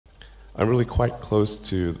I'm really quite close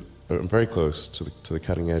to, I'm very close to the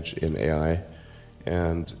cutting edge in AI,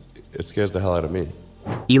 and it scares the hell out of me.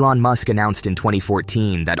 Elon Musk announced in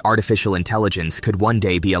 2014 that artificial intelligence could one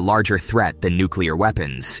day be a larger threat than nuclear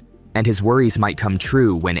weapons, and his worries might come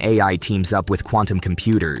true when AI teams up with quantum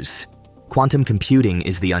computers. Quantum computing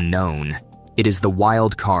is the unknown. It is the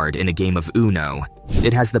wild card in a game of Uno.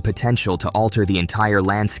 It has the potential to alter the entire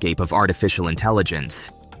landscape of artificial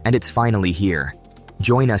intelligence, and it's finally here.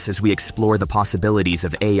 Join us as we explore the possibilities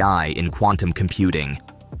of AI in quantum computing.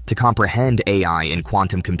 To comprehend AI in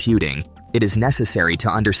quantum computing, it is necessary to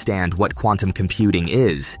understand what quantum computing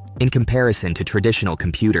is in comparison to traditional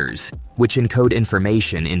computers, which encode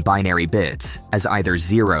information in binary bits as either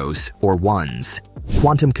zeros or ones.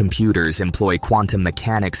 Quantum computers employ quantum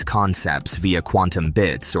mechanics concepts via quantum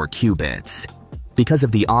bits or qubits. Because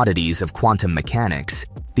of the oddities of quantum mechanics,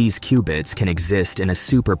 these qubits can exist in a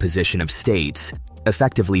superposition of states,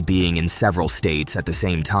 effectively being in several states at the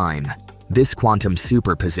same time. This quantum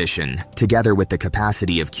superposition, together with the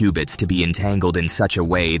capacity of qubits to be entangled in such a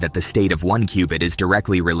way that the state of one qubit is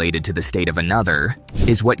directly related to the state of another,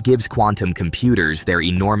 is what gives quantum computers their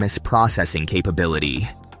enormous processing capability.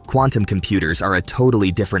 Quantum computers are a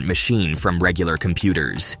totally different machine from regular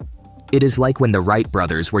computers. It is like when the Wright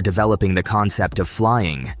brothers were developing the concept of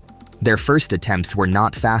flying. Their first attempts were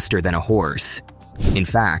not faster than a horse. In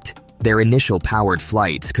fact, their initial powered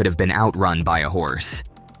flights could have been outrun by a horse.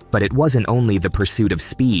 But it wasn't only the pursuit of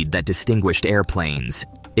speed that distinguished airplanes.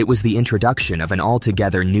 It was the introduction of an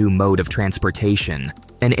altogether new mode of transportation.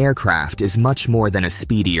 An aircraft is much more than a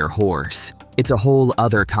speedier horse. It's a whole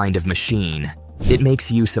other kind of machine. It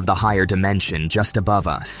makes use of the higher dimension just above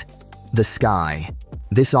us, the sky.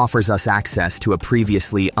 This offers us access to a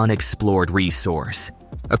previously unexplored resource.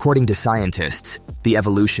 According to scientists, the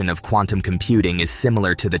evolution of quantum computing is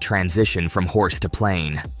similar to the transition from horse to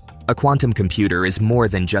plane. A quantum computer is more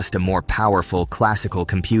than just a more powerful classical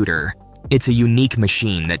computer. It's a unique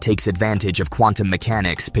machine that takes advantage of quantum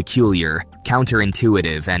mechanics' peculiar,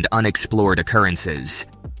 counterintuitive, and unexplored occurrences.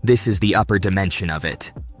 This is the upper dimension of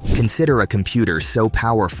it. Consider a computer so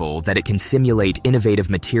powerful that it can simulate innovative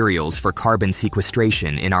materials for carbon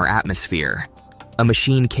sequestration in our atmosphere. A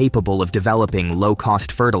machine capable of developing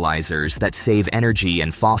low-cost fertilizers that save energy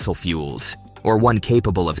and fossil fuels, or one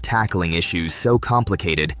capable of tackling issues so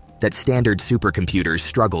complicated that standard supercomputers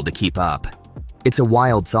struggle to keep up. It's a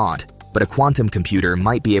wild thought, but a quantum computer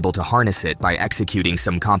might be able to harness it by executing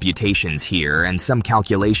some computations here and some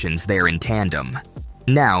calculations there in tandem.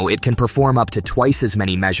 Now, it can perform up to twice as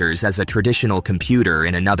many measures as a traditional computer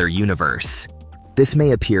in another universe. This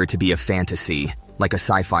may appear to be a fantasy, like a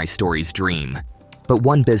sci-fi story's dream, but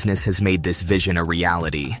one business has made this vision a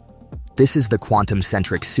reality. This is the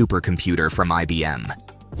quantum-centric supercomputer from IBM.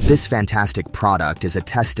 This fantastic product is a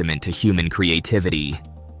testament to human creativity.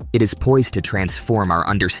 It is poised to transform our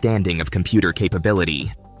understanding of computer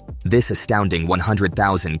capability. This astounding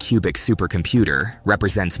 100,000 qubit supercomputer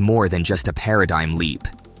represents more than just a paradigm leap.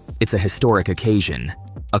 It's a historic occasion,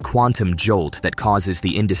 a quantum jolt that causes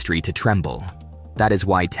the industry to tremble. That is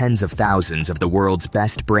why tens of thousands of the world's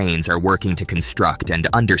best brains are working to construct and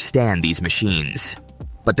understand these machines.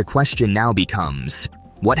 But the question now becomes,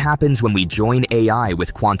 what happens when we join AI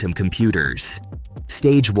with quantum computers?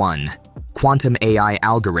 Stage 1. Quantum AI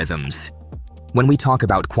algorithms. When we talk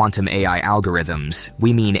about quantum AI algorithms,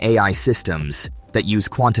 we mean AI systems that use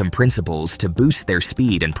quantum principles to boost their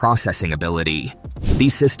speed and processing ability.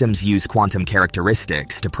 These systems use quantum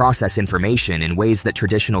characteristics to process information in ways that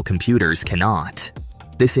traditional computers cannot.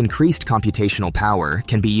 This increased computational power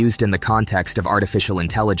can be used in the context of artificial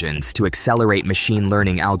intelligence to accelerate machine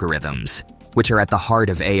learning algorithms, which are at the heart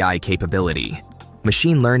of AI capability.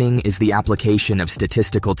 Machine learning is the application of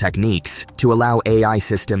statistical techniques to allow AI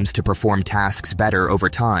systems to perform tasks better over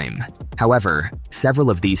time. However,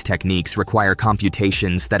 several of these techniques require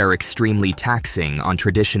computations that are extremely taxing on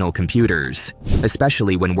traditional computers,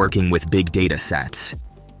 especially when working with big data sets.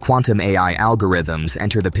 Quantum AI algorithms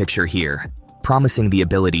enter the picture here, promising the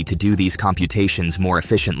ability to do these computations more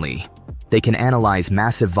efficiently. They can analyze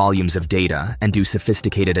massive volumes of data and do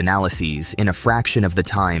sophisticated analyses in a fraction of the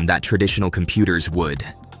time that traditional computers would.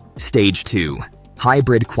 Stage 2.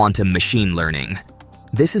 Hybrid quantum machine learning.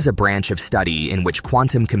 This is a branch of study in which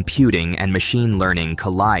quantum computing and machine learning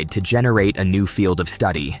collide to generate a new field of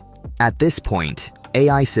study. At this point,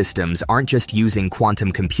 AI systems aren't just using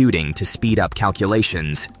quantum computing to speed up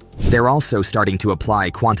calculations. They're also starting to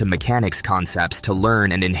apply quantum mechanics concepts to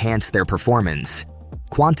learn and enhance their performance.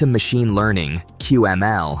 Quantum machine learning,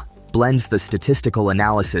 QML, blends the statistical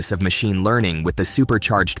analysis of machine learning with the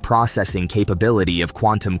supercharged processing capability of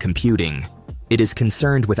quantum computing. It is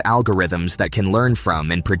concerned with algorithms that can learn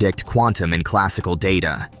from and predict quantum and classical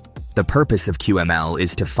data. The purpose of QML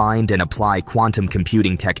is to find and apply quantum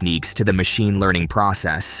computing techniques to the machine learning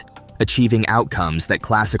process, achieving outcomes that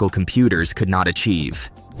classical computers could not achieve.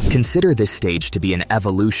 Consider this stage to be an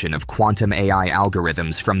evolution of quantum AI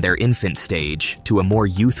algorithms from their infant stage to a more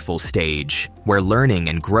youthful stage, where learning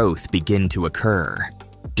and growth begin to occur.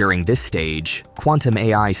 During this stage, quantum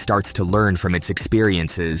AI starts to learn from its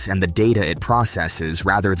experiences and the data it processes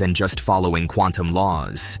rather than just following quantum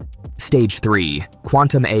laws. Stage 3.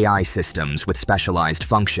 Quantum AI systems with specialized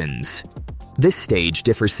functions. This stage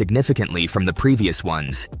differs significantly from the previous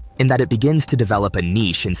ones, in that it begins to develop a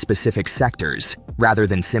niche in specific sectors, rather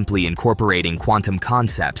than simply incorporating quantum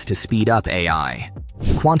concepts to speed up AI.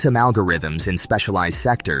 Quantum algorithms in specialized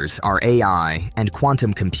sectors are AI and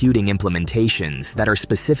quantum computing implementations that are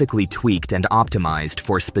specifically tweaked and optimized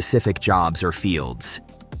for specific jobs or fields.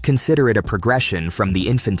 Consider it a progression from the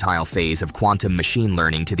infantile phase of quantum machine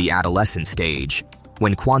learning to the adolescent stage,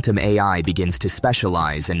 when quantum AI begins to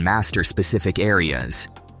specialize and master specific areas.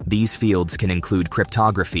 These fields can include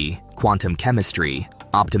cryptography, quantum chemistry,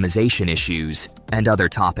 optimization issues, and other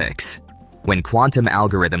topics. When quantum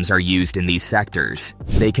algorithms are used in these sectors,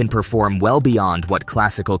 they can perform well beyond what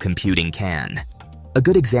classical computing can. A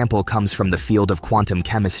good example comes from the field of quantum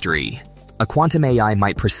chemistry. A quantum AI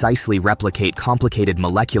might precisely replicate complicated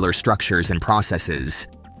molecular structures and processes,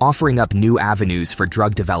 offering up new avenues for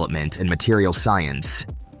drug development and material science.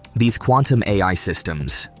 These quantum AI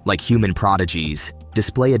systems, like human prodigies,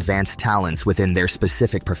 display advanced talents within their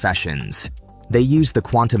specific professions. They use the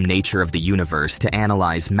quantum nature of the universe to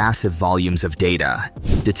analyze massive volumes of data,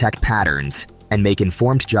 detect patterns, and make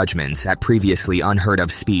informed judgments at previously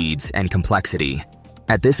unheard-of speeds and complexity.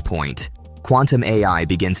 At this point, quantum AI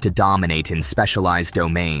begins to dominate in specialized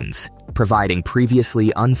domains, providing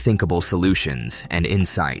previously unthinkable solutions and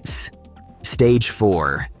insights. Stage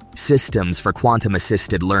 4. Systems for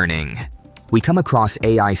quantum-assisted learning. We come across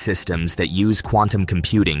AI systems that use quantum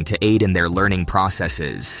computing to aid in their learning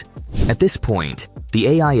processes. At this point, the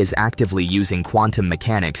AI is actively using quantum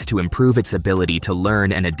mechanics to improve its ability to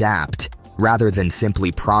learn and adapt, rather than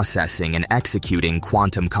simply processing and executing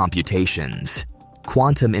quantum computations.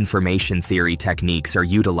 Quantum information theory techniques are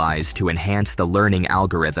utilized to enhance the learning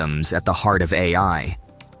algorithms at the heart of AI.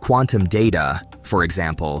 Quantum data, for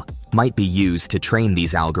example, might be used to train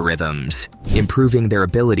these algorithms, improving their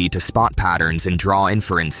ability to spot patterns and draw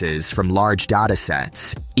inferences from large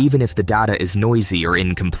datasets, even if the data is noisy or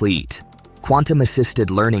incomplete. Quantum-assisted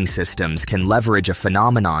learning systems can leverage a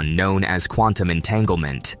phenomenon known as quantum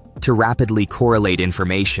entanglement to rapidly correlate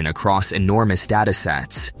information across enormous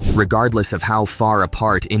datasets, regardless of how far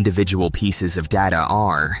apart individual pieces of data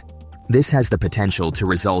are. This has the potential to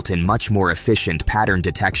result in much more efficient pattern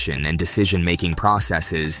detection and decision-making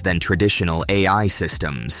processes than traditional AI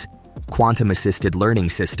systems. Quantum-assisted learning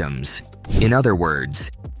systems, in other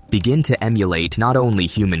words, begin to emulate not only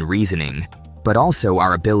human reasoning, but also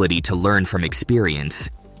our ability to learn from experience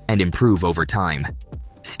and improve over time.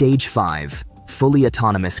 Stage 5. Fully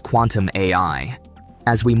autonomous quantum AI.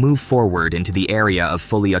 As we move forward into the area of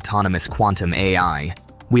fully autonomous quantum AI,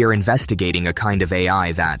 we are investigating a kind of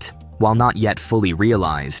AI that, while not yet fully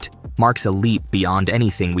realized, marks a leap beyond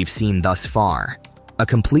anything we've seen thus far. A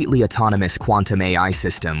completely autonomous quantum AI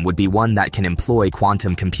system would be one that can employ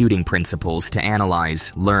quantum computing principles to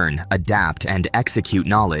analyze, learn, adapt, and execute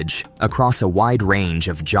knowledge across a wide range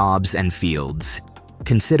of jobs and fields.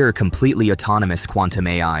 Consider completely autonomous quantum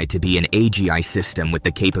AI to be an AGI system with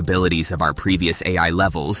the capabilities of our previous AI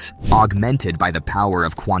levels, augmented by the power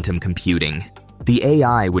of quantum computing. The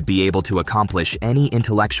AI would be able to accomplish any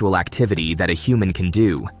intellectual activity that a human can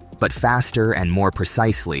do, but faster and more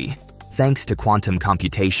precisely, thanks to quantum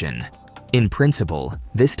computation. In principle,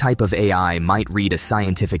 this type of AI might read a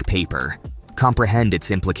scientific paper, comprehend its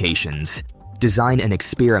implications, design an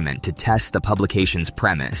experiment to test the publication's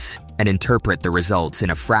premise, and interpret the results in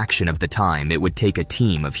a fraction of the time it would take a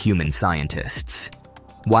team of human scientists.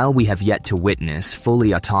 While we have yet to witness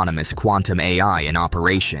fully autonomous quantum AI in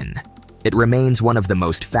operation, it remains one of the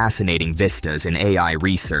most fascinating vistas in AI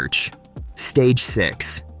research. Stage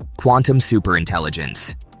 6. Quantum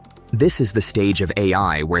superintelligence. This is the stage of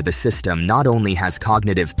AI where the system not only has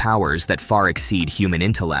cognitive powers that far exceed human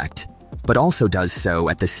intellect, but also does so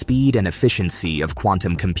at the speed and efficiency of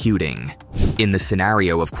quantum computing. In the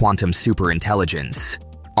scenario of quantum superintelligence,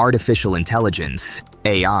 artificial intelligence,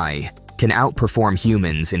 AI, can outperform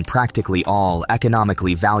humans in practically all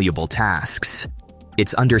economically valuable tasks.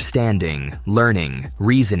 Its understanding, learning,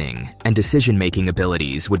 reasoning, and decision-making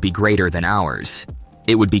abilities would be greater than ours.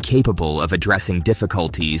 It would be capable of addressing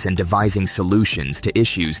difficulties and devising solutions to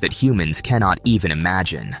issues that humans cannot even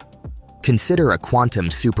imagine. Consider a quantum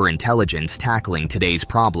superintelligence tackling today's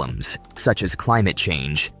problems, such as climate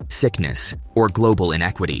change, sickness, or global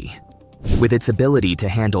inequity. With its ability to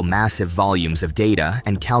handle massive volumes of data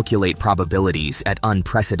and calculate probabilities at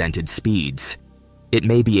unprecedented speeds, it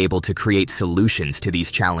may be able to create solutions to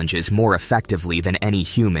these challenges more effectively than any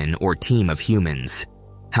human or team of humans.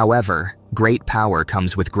 However, great power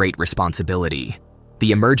comes with great responsibility.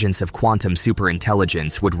 The emergence of quantum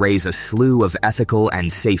superintelligence would raise a slew of ethical and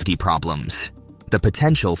safety problems. The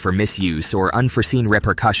potential for misuse or unforeseen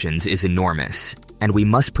repercussions is enormous, and we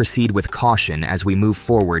must proceed with caution as we move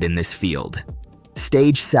forward in this field.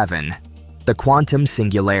 Stage 7. The Quantum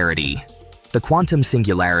Singularity. The quantum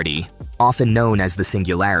singularity, often known as the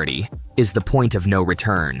singularity, is the point of no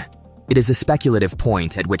return. It is a speculative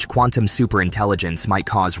point at which quantum superintelligence might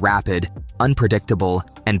cause rapid, unpredictable,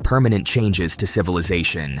 and permanent changes to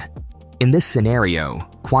civilization. In this scenario,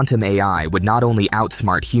 quantum AI would not only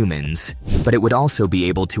outsmart humans, but it would also be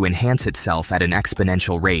able to enhance itself at an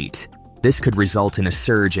exponential rate. This could result in a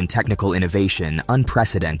surge in technical innovation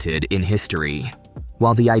unprecedented in history.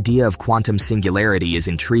 While the idea of quantum singularity is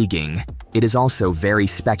intriguing, it is also very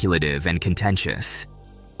speculative and contentious.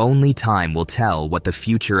 Only time will tell what the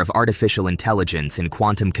future of artificial intelligence and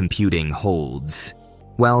quantum computing holds.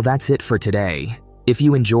 Well, that's it for today. If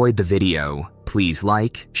you enjoyed the video, please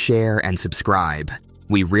like, share, and subscribe.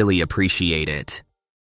 We really appreciate it.